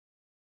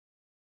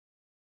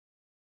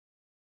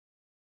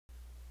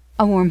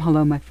A warm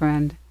hello, my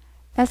friend.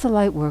 As a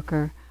light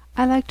worker,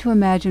 I like to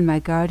imagine my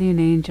guardian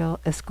angel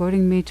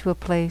escorting me to a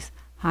place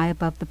high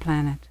above the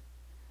planet.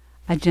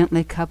 I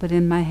gently cup it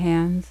in my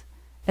hands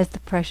as the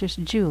precious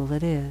jewel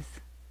it is.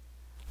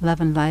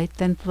 Love and light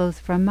then flows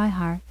from my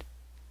heart,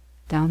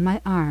 down my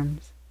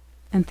arms,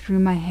 and through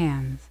my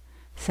hands,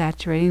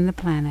 saturating the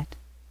planet,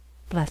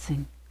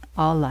 blessing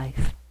all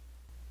life.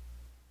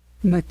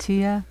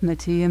 Mattia,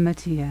 Mattia,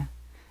 Mattia.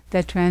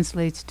 That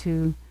translates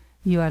to,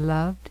 you are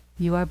loved,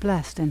 you are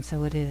blessed, and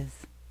so it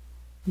is.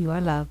 You are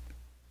loved,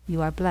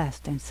 you are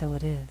blessed, and so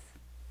it is.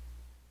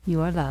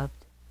 You are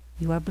loved,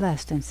 you are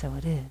blessed, and so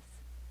it is.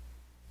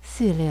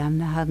 Siliam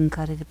na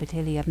hagankari de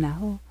peteliam na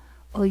ho,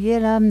 o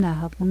yelam na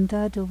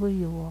hapunta do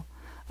yo,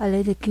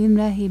 ale de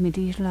kimla hi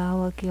medish la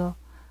wa kyo,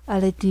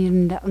 ale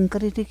dim da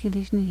ankari de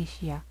kilish ni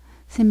hishia,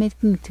 se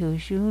metkin to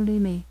shuli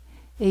me,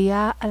 e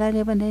ya ala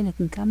de bandena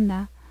kan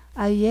kamna,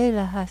 a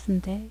yela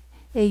hasante,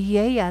 e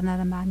yeya na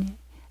ramane,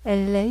 e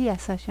leya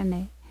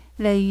sashane,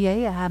 le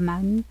yeya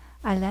haman,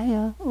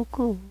 alaya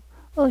uku,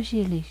 o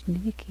jilish ni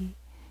viki,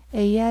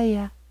 e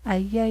yaya,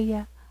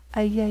 ayaya,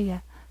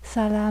 ayaya,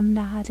 salam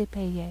na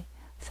hadipeye.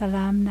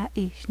 Salam na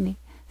ishni,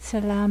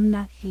 salam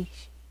na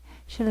hishi,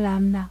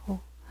 shalom na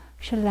ho,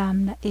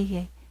 shalom na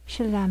iye,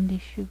 shalom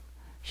nishu,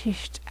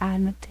 shisht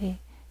anate,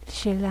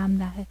 shalom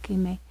na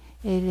hakime,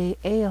 ele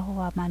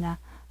ehoa mana,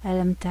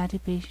 alam tadi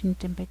bishin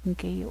timbeten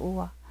ke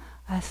oa,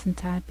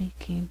 asantabi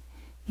kim,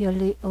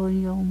 yoli o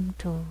yom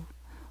to,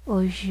 o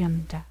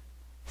jimda,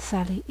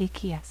 sali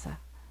ikiasa,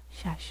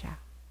 shasha.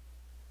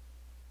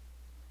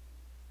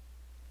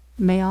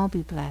 May all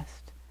be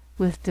blessed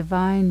with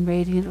divine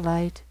radiant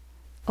light,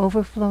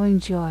 overflowing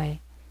joy,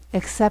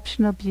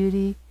 exceptional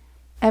beauty,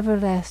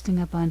 everlasting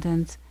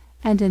abundance,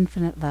 and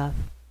infinite love.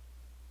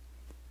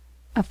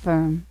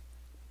 Affirm,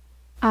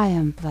 I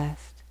am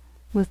blessed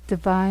with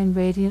divine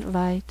radiant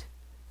light,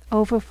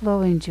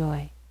 overflowing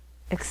joy,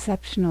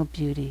 exceptional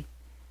beauty,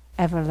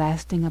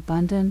 everlasting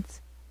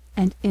abundance,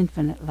 and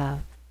infinite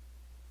love.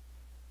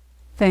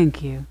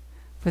 Thank you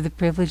for the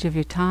privilege of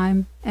your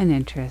time and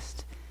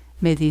interest.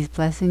 May these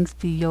blessings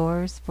be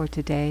yours for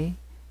today,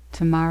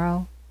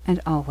 tomorrow, and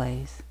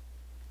always.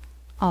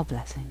 All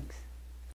blessings.